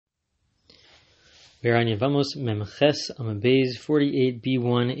We're on Yevamos Memches Amabez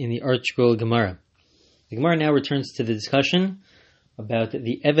 48b1 in the ArtScroll Gemara. The Gemara now returns to the discussion about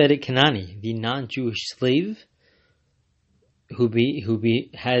the Eved Kanani, the non-Jewish slave, who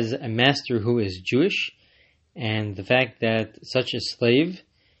has a master who is Jewish, and the fact that such a slave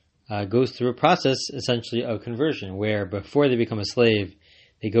goes through a process essentially of conversion, where before they become a slave,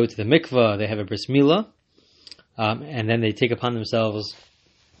 they go to the mikvah, they have a bris milah, and then they take upon themselves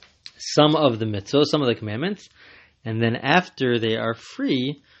some of the mitzvot, some of the commandments, and then after they are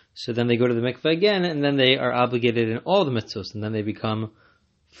free, so then they go to the mikveh again, and then they are obligated in all the mitzvot, and then they become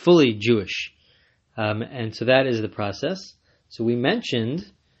fully Jewish. And so that is the process. So we mentioned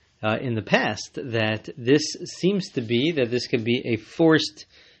in the past that this seems to be, that this could be a forced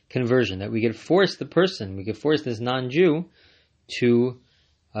conversion, that we could force the person, we could force this non-Jew to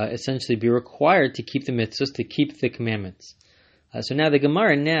essentially be required to keep the mitzvahs, to keep the commandments. So now the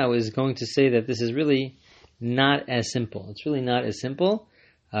Gemara now is going to say that this is really not as simple. It's really not as simple,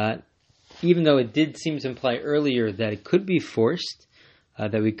 even though it did seem to imply earlier that it could be forced,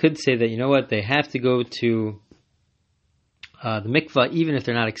 that we could say that, you know what, they have to go to the mikvah even if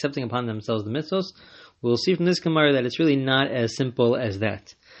they're not accepting upon themselves the mitzvahs. We'll see from this Gemara that it's really not as simple as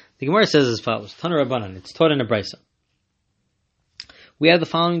that. The Gemara says as follows, Tana Rabbanan, it's taught in a brisa. We have the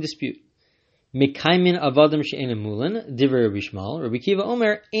following dispute. Mekaymin avadim she'ena mulin, divrei Rabbi Shmuel. Rabbi Kiva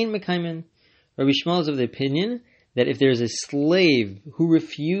Omer ein mekaymin. Rabbi Shmuel is of the opinion that if there is a slave who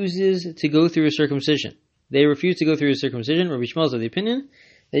refuses to go through a circumcision, they refuse to go through a circumcision, Rabbi Shmuel is of the opinion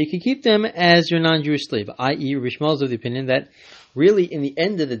that you can keep them as your non-Jewish slave. I.e., Rabbi Shmuel is of the opinion that really in the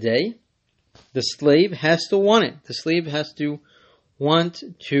end of the day, the slave has to want it. The slave has to want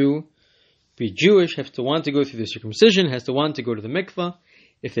to be Jewish, has to want to go through the circumcision, has to want to go to the mikvah.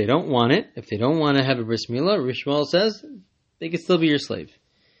 If they don't want it, if they don't want to have a bris milah, Rabbi Shmuel says they could still be your slave.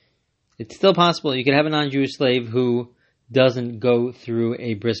 It's still possible you could have a non-Jewish slave who doesn't go through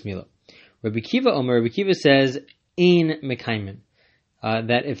a bris milah. Rabbi Kiva says ein mekaymin,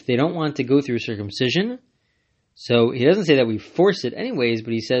 that if they don't want to go through circumcision, so he doesn't say that we force it anyways,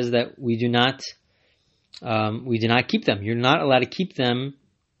 but he says that we do not keep them. You're not allowed to keep them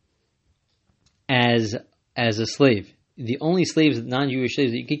as a slave. The only slaves, non-Jewish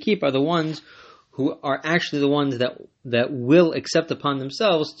slaves that you can keep are the ones who are actually the ones that will accept upon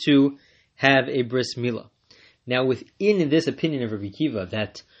themselves to have a bris milah. Now, within this opinion of Rabbi Kiva,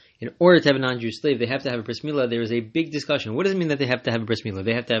 that in order to have a non-Jewish slave, they have to have a bris milah, there is a big discussion. What does it mean that they have to have a bris milah?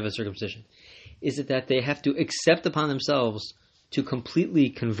 They have to have a circumcision. Is it that they have to accept upon themselves to completely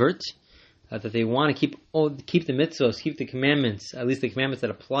convert, that they want to keep the mitzvahs, keep the commandments, at least the commandments that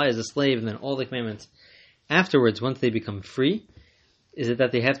apply as a slave, and then all the commandments afterwards, once they become free? Is it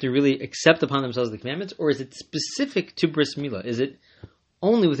that they have to really accept upon themselves the commandments, or is it specific to bris milah? Is it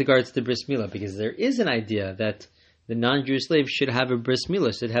only with regards to bris milah? Because there is an idea that the non-Jewish slave should have a bris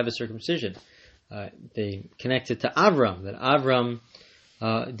milah, should have a circumcision. They connect it to Avram, that Avram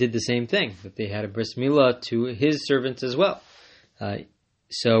did the same thing, that they had a bris milah to his servants as well.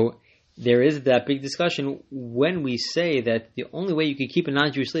 So there is that big discussion when we say that the only way you can keep a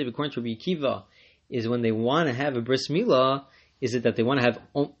non-Jewish slave, according to Rabbi Kiva, is when they want to have a bris milah. Is it that they want to have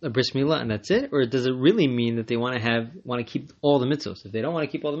a bris milah and that's it? Or does it really mean that they want to keep all the mitzvos? If they don't want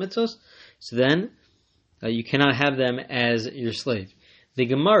to keep all the mitzvos, so then you cannot have them as your slave. The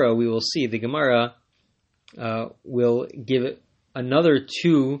Gemara, we will see, the Gemara will give another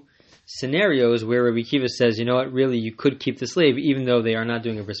two scenarios where Rabbi Kiva says, you know what, really you could keep the slave even though they are not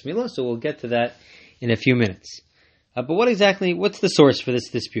doing a bris milah. So we'll get to that in a few minutes. But what's the source for this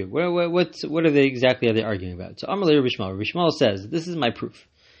dispute? What are they arguing about? So Amar Rabbi Shmuel. Rabbi Shmuel says, this is my proof.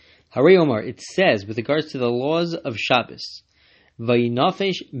 Harei Omar, it says, with regards to the laws of Shabbos,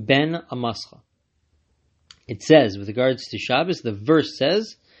 Vayinafesh ben Amascha. It says, with regards to Shabbos, the verse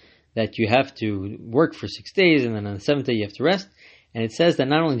says that you have to work for 6 days, and then on the seventh day you have to rest. And it says that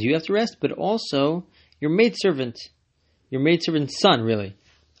not only do you have to rest, but also your maidservant's son, really,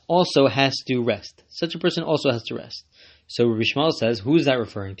 also has to rest. Such a person also has to rest. So Rabbi Shmuel says, who is that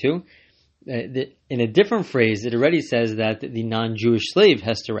referring to? In a different phrase, it already says that the non-Jewish slave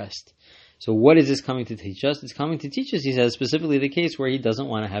has to rest. So what is this coming to teach us? It's coming to teach us, he says, specifically the case where he doesn't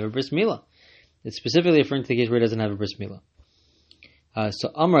want to have a bris milah. It's specifically referring to the case where he doesn't have a bris milah.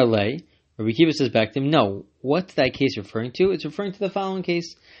 So Amar Lei, Rabbi Kiva says back to him, no, what's that case referring to? It's referring to the following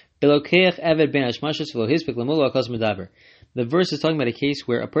case. The verse is talking about a case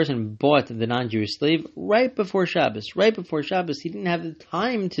where a person bought the non-Jewish slave right before Shabbos. Right before Shabbos, he didn't have the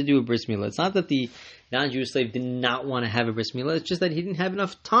time to do a bris milah. It's not that the non-Jewish slave did not want to have a bris milah. It's just that he didn't have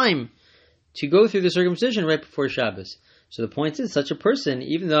enough time to go through the circumcision right before Shabbos. So the point is, such a person,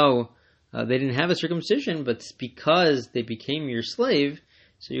 even though they didn't have a circumcision, but because they became your slave,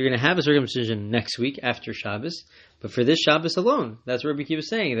 so you're going to have a circumcision next week after Shabbos, but for this Shabbos alone. That's what Rabbi Akiva is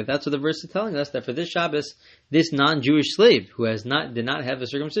saying, that's what the verse is telling us, that for this Shabbos, this non-Jewish slave who did not have a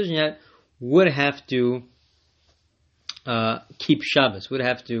circumcision yet would have to keep Shabbos, So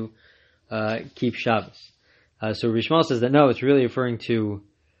Rabbi Shmuel says that no, it's really referring to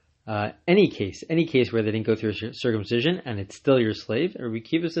any case where they didn't go through a circumcision and it's still your slave. And Rabbi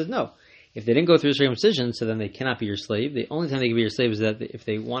Akiva says no. If they didn't go through a circumcision, so then they cannot be your slave. The only time they can be your slave is that if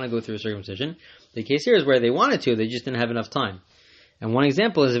they want to go through a circumcision. The case here is where they wanted to, they just didn't have enough time. And one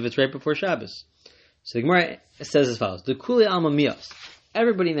example is if it's right before Shabbos. So the Gemara says as follows: the Kuli Alma Mios.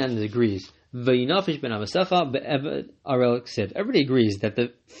 Everybody then agrees. Vayinafish ben Amasecha be'eved arel ksiv. Everybody agrees that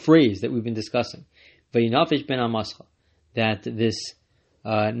the phrase that we've been discussing, Vayinafish ben Amasecha, that this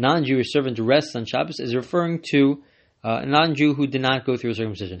non-Jewish servant rests on Shabbos, is referring to a non-Jew who did not go through a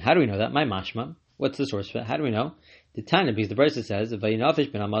circumcision. How do we know that? My mashma. What's the source for that? How do we know? The Tana, because the Brisa says,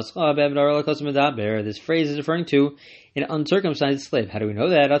 "Vayinafish ben Amasecha be'eved arel kosmedaber." This phrase is referring to an uncircumcised slave. How do we know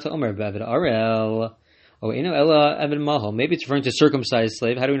that? Ata Omer be'eved arel. Maybe it's referring to circumcised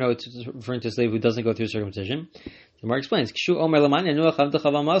slave. How do we know it's referring to a slave who doesn't go through circumcision? The Gemara explains. The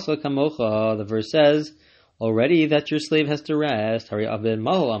verse says already that your slave has to rest.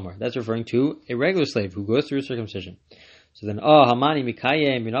 That's referring to a regular slave who goes through circumcision. So then,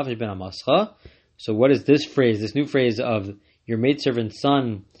 so what is this phrase, this new phrase of your maidservant's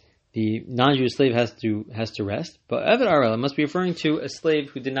son, the non-Jewish slave has to rest? But Eved Arel, it must be referring to a slave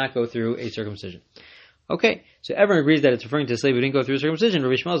who did not go through a circumcision. Okay, so everyone agrees that it's referring to a slave who didn't go through circumcision.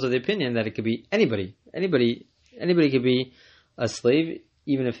 Rabbi Shmuel is of the opinion that it could be anybody. Anybody could be a slave,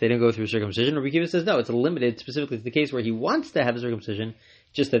 even if they didn't go through circumcision. Rabbi Akiva says no, it's limited specifically to the case where he wants to have a circumcision,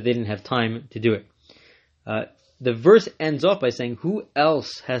 just that they didn't have time to do it. The verse ends off by saying, who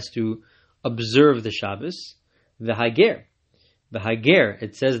else has to observe the Shabbos? The Hager. The Hager,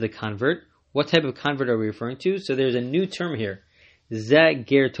 it says the convert. What type of convert are we referring to? So there's a new term here. Zag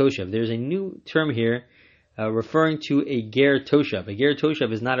Ger Toshav. There's a new term here referring to a Ger Toshav. A Ger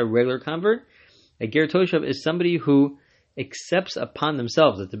Toshav is not a regular convert. A Ger Toshav is somebody who accepts upon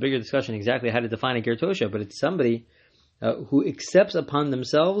themselves. It's a bigger discussion exactly how to define a Ger Toshav, but it's somebody who accepts upon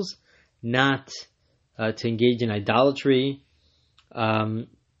themselves not to engage in idolatry,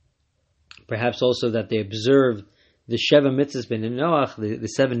 perhaps also that they observe the Sheva Mitzvahs ben Noach, the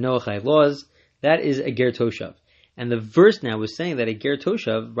 7 Noachite laws. That is a Ger Toshav. And the verse now was saying that a Ger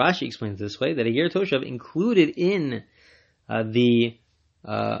Toshav, Rashi explains this way, that a Ger Toshav included in the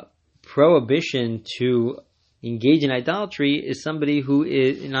prohibition to engage in idolatry is somebody who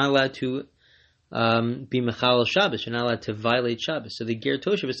is not allowed to be Mechal Shabbos. You're not allowed to violate Shabbos. So the Ger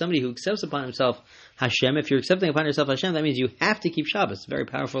Toshav is somebody who accepts upon himself Hashem. If you're accepting upon yourself Hashem, that means you have to keep Shabbos. It's a very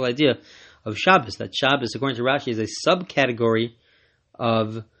powerful idea of Shabbos, that Shabbos, according to Rashi, is a subcategory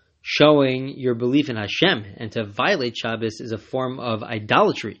of showing your belief in Hashem, and to violate Shabbos is a form of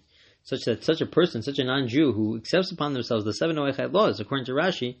idolatry, such that such a person, such a non-Jew who accepts upon themselves the 7 Noachite laws, according to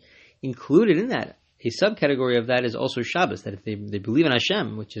Rashi, included in that, a subcategory of that is also Shabbos, that if they believe in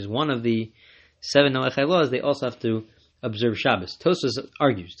Hashem, which is one of the 7 Noachite laws, they also have to observe Shabbos. Tosfos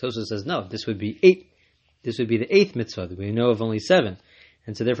argues. Tosfos says, no, this would be 8. This would be the 8th mitzvah, that we know of only 7.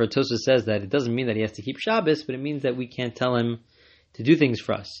 And so therefore Tosfos says that it doesn't mean that he has to keep Shabbos, but it means that we can't tell him to do things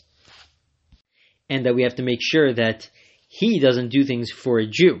for us. And that we have to make sure that he doesn't do things for a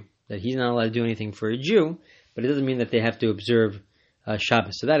Jew, that he's not allowed to do anything for a Jew, but it doesn't mean that they have to observe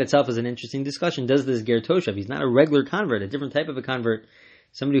Shabbos. So that itself is an interesting discussion. Does this Ger Toshav? He's not a regular convert, a different type of a convert,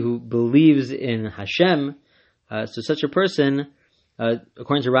 somebody who believes in Hashem. So such a person,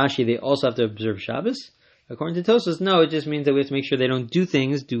 according to Rashi, they also have to observe Shabbos. According to Tosfos, no, it just means that we have to make sure they don't do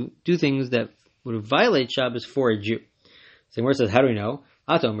things that would violate Shabbos for a Jew. So Gemara says, how do we know?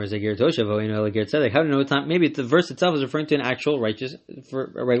 How do we know it's not? Maybe the verse itself is referring to an actual righteous,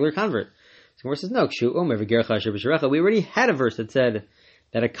 for a regular convert. So Gemara says, no, we already had a verse that said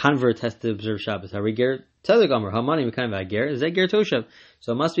that a convert has to observe Shabbos. So it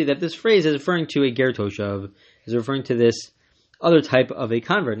must be that this phrase is referring to a Ger Toshav, is referring to this other type of a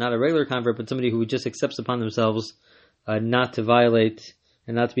convert, not a regular convert, but somebody who just accepts upon themselves not to violate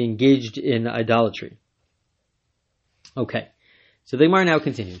and not to be engaged in idolatry. Okay, so the Gemara now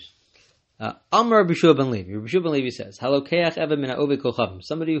continues. Amar Rabbi Shua ben Levi. Rabbi Shua ben Levi says, "Halokeach eved min ha'oved kol chavim."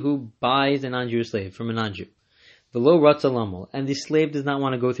 Somebody who buys a non-Jewish slave from a non-Jew. V'lo ratza lamol, and the slave does not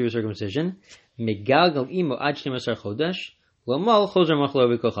want to go through circumcision. Megalgal imo ad 12 chodesh lamol chozer machlo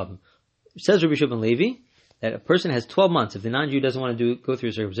oved kol chavim. Says Rabbi Shua ben Levi that a person has 12 months. If the non-Jew doesn't want to go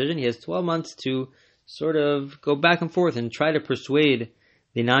through circumcision, he has 12 months to sort of go back and forth and try to persuade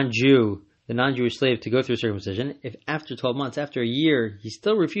the non-Jewish slave to go through circumcision. If after 12 months, after a year, he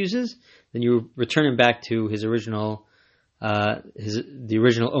still refuses, then you return him back to his original, the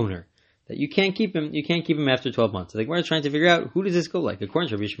original owner. That you can't keep him. You can't keep him after 12 months. So the Gemara is trying to figure out, who does this go like? According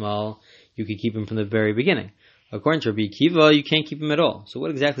to Rabbi Shmuel, you could keep him from the very beginning. According to Rabbi Akiva, you can't keep him at all. So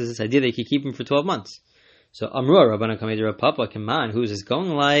what exactly is this idea that you could keep him for 12 months? So Amrua Rabbana Kamei Rav Papa, come on, who's this going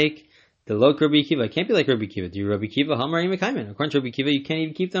like? The Lok Rabbi Akiva. It can't be like Rabbi Akiva. Do you Rabbi Akiva Hamar Yimekaimen? According to Rabbi Akiva, you can't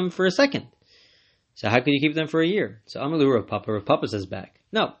even keep them for a second. So how could you keep them for a year? So Amrulu Rav Papa says back,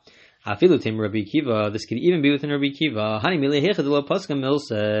 no. Afilu Tim Rabbi Akiva. This could even be within Rabbi Akiva. Hani Milei Hechad Lo Paska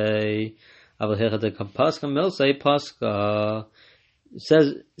Milsei. Aval Hechad Paska Milsei Paska.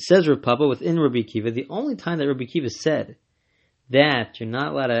 Says Rav Papa within Rabbi Akiva. The only time that Rabbi Akiva said that you're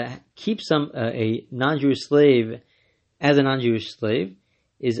not allowed to keep a non-Jewish slave as a non-Jewish slave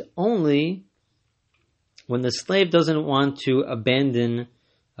is only when the slave doesn't want to abandon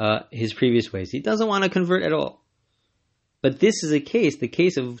his previous ways. He doesn't want to convert at all. But this is the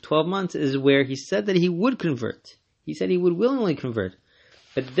case of 12 months is where he said that he would convert. He said he would willingly convert.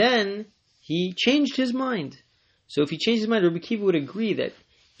 But then he changed his mind. So if he changed his mind, Rabbi Akiva would agree that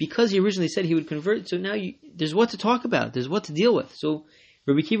because he originally said he would convert, so now there's what to talk about, there's what to deal with. So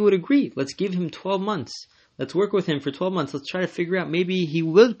Rabbi Akiva would agree, let's give him 12 months. Let's work with him for 12 months. Let's try to figure out, maybe he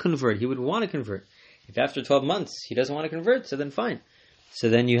will convert. He would want to convert. If after 12 months he doesn't want to convert, so then fine. So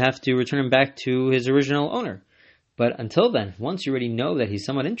then you have to return him back to his original owner. But until then, once you already know that he's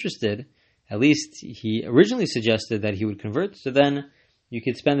somewhat interested, at least he originally suggested that he would convert, so then you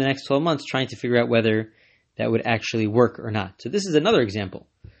could spend the next 12 months trying to figure out whether that would actually work or not. So this is another example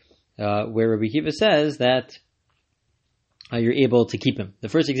where Rabbi Akiva says that you're able to keep him. The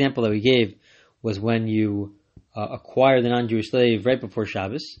first example that we gave was when you acquire the non-Jewish slave right before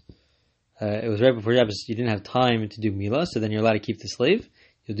Shabbos. It was right before Shabbos, you didn't have time to do Milah, so then you're allowed to keep the slave.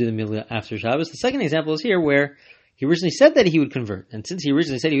 You'll do the Milah after Shabbos. The second example is here where he originally said that he would convert. And since he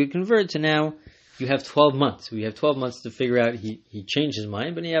originally said he would convert, so now you have 12 months. We have 12 months to figure out, he changed his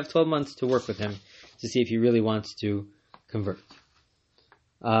mind, but you have 12 months to work with him to see if he really wants to convert.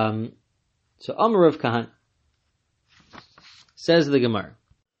 So Amar Rav Kahana. Says the Gemara.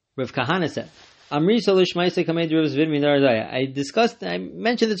 Rav Kahana said, I mentioned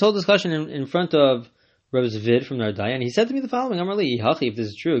this whole discussion in front of Rav Zvid from Nardaya, and he said to me the following, if this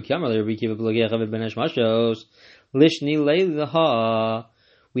is true,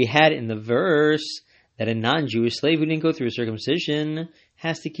 we had in the verse that a non-Jewish slave who didn't go through circumcision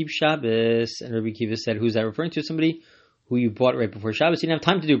has to keep Shabbos. And Rabbi Akiva said, who's that referring to? Somebody who you bought right before Shabbos. He didn't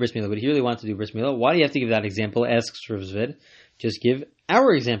have time to do bris milah, but he really wants to do bris milah. Why do you have to give that example? Asks Rav Zvid. Just give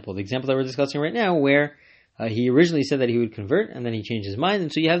our example, the example that we're discussing right now, where he originally said that he would convert, and then he changed his mind,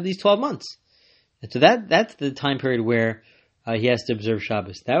 and so you have these 12 months. And so that's the time period where he has to observe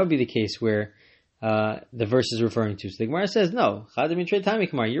Shabbos. That would be the case where the verse is referring to. So the Gemara says, no,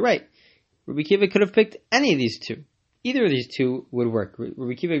 you're right. Rabbi Akiva could have picked any of these two. Either of these two would work.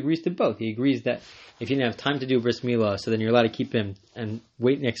 Rabbi Akiva agrees to both. He agrees that if you didn't have time to do bris milah, so then you're allowed to keep him and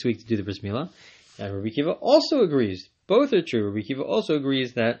wait next week to do the bris milah. And Rabbi Akiva also agrees. Both are true. Rabbi Akiva also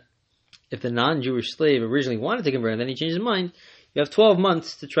agrees that if the non-Jewish slave originally wanted to convert and then he changed his mind, you have 12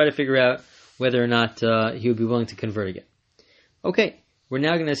 months to try to figure out whether or not he would be willing to convert again. Okay, we're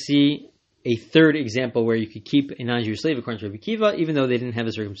now going to see a third example where you could keep a non-Jewish slave according to Rabbi Akiva, even though they didn't have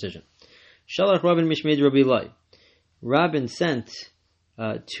a circumcision. Shalach Rabin Mishmeid Rabbi Eli. Rabin sent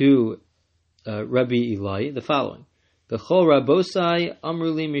to Rabbi Eli the following: B'chol Rabosai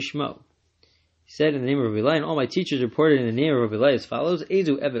Amruli Mishmo. He said in the name of Rabbi Eli, and all my teachers reported in the name of Rabbi Eli as follows: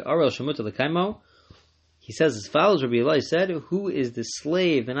 Edu Eved Arel Shemuta L'Kaimo. He says as follows: Rabbi Eli said, who is the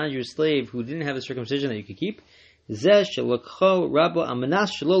slave, the non-Jewish slave who didn't have a circumcision that you could keep? Zeh Shelokho Rabba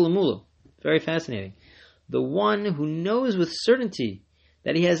Amanas Shelo Lemulu. Very fascinating. The one who knows with certainty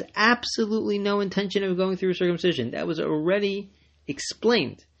that he has absolutely no intention of going through circumcision. That was already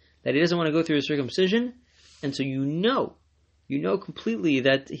explained, that he doesn't want to go through a circumcision, and so you know completely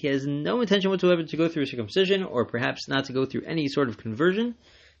that he has no intention whatsoever to go through circumcision, or perhaps not to go through any sort of conversion,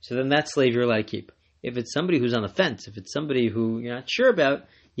 so then that slave you're allowed to keep. If it's somebody who's on the fence, if it's somebody who you're not sure about,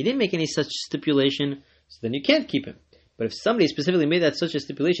 you didn't make any such stipulation, so then you can't keep him. But if somebody specifically made that such a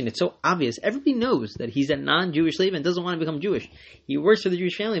stipulation, it's so obvious. Everybody knows that he's a non-Jewish slave and doesn't want to become Jewish. He works for the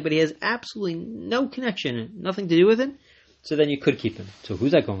Jewish family, but he has absolutely no connection, nothing to do with it. So then you could keep him. So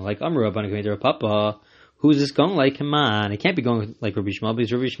who's that going like? Amru Rabban Gamei Papa. Who's this going like? Come on, it can't be going like Rabbi Shmuel,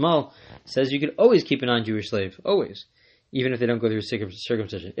 because Rabbi Shmuel says you could always keep a non-Jewish slave, always, even if they don't go through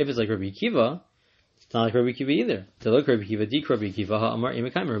circumcision. If it's like Rabbi Akiva, it's not like Rabbi Akiva either. To look Rabbi Akiva, Dik Rabbi Akiva, Ha'amar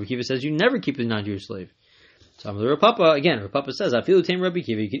Imekaimer. Rabbi Akiva says you never keep a non-Jewish slave. So I'm the Rav Papa again. Rav Papa says, "I feel tame Rabbi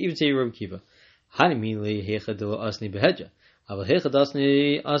Kiva." You could even say Rabbi Kiva. Hanimili hechadil asni behedja. Aval hechad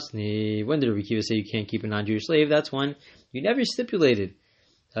asni. When did Rabbi Kiva say you can't keep a non-Jewish slave? That's when you never stipulated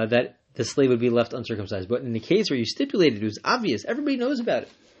that the slave would be left uncircumcised. But in the case where you stipulated, it was obvious. Everybody knows about it,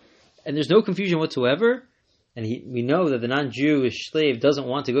 and there's no confusion whatsoever. And we know that the non-Jewish slave doesn't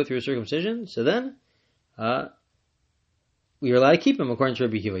want to go through a circumcision. So then, we are allowed to keep him according to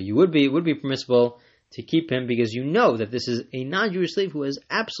Rabbi Kiva. It would be permissible to keep him because you know that this is a non-Jewish slave who has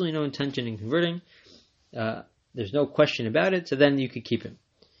absolutely no intention in converting. There's no question about it. So then you could keep him.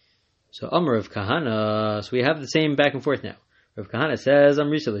 So Amar Rav Kahana. So we have the same back and forth now. Rav Kahana says,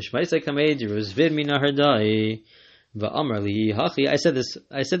 "Amrisa l'shmaisa kameid Rozvid mina hardai va'amar li hachi." I said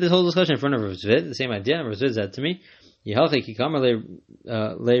this whole discussion in front of Rav Zvid. The same idea. Rav Zvid said to me, "Yihachi ki kamar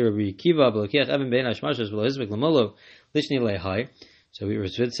le Rabbi Kiva b'lokiach even bein hashmashos v'lohizbek lamolo lishni lehai." So Rav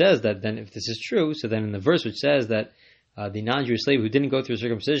Zvid says that then if this is true, so then in the verse which says that the non-Jewish slave who didn't go through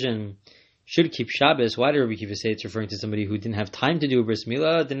circumcision should keep Shabbos, why did Rabbi Kiva say it's referring to somebody who didn't have time to do a bris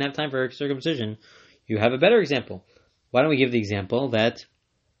milah, didn't have time for circumcision? You have a better example. Why don't we give the example that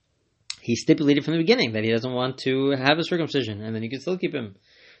he stipulated from the beginning that he doesn't want to have a circumcision, and then you can still keep him.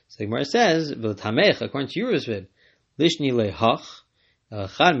 So the Gemara says, "V'tamech," according to your Rizvid, "Lishni lehach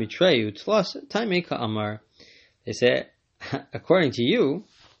chad mitreu tlas tamei ka'amar." They say, according to you,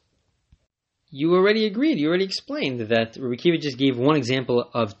 you already agreed, you already explained that Rabbi Kiva just gave one example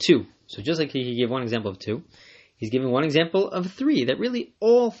of two. So just like he gave one example of two, he's giving one example of three, that really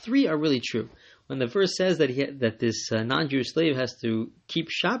all three are really true. When the verse says that this non-Jewish slave has to keep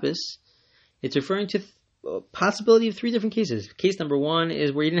Shabbos, it's referring to possibility of three different cases. Case number one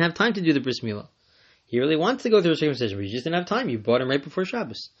is where he didn't have time to do the bris milah. He really wants to go through a circumcision, but he just didn't have time. You bought him right before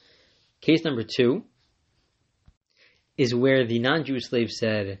Shabbos. Case number two is where the non-Jewish slave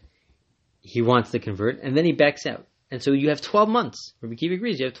said he wants to convert, and then he backs out. And so you have 12 months. Rabbi Kiva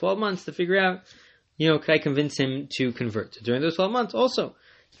agrees. You have 12 months to figure out, could I convince him to convert? So during those 12 months, also,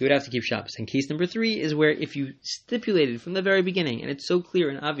 he would have to keep Shabbos. And case number three is where if you stipulated from the very beginning, and it's so clear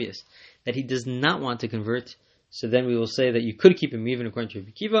and obvious that he does not want to convert, so then we will say that you could keep him even according to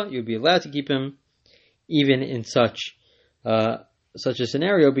Rabbi Kiva. You would be allowed to keep him even in such a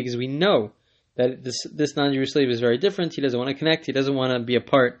scenario, because we know that this non-Jewish slave is very different. He doesn't want to connect. He doesn't want to be a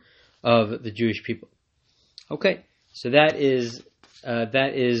part of the Jewish people. Okay, so that is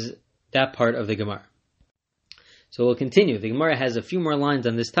that part of the Gemara. So we'll continue. The Gemara has a few more lines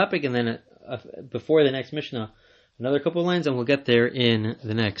on this topic, and then before the next Mishnah, another couple of lines, and we'll get there in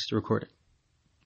the next recording.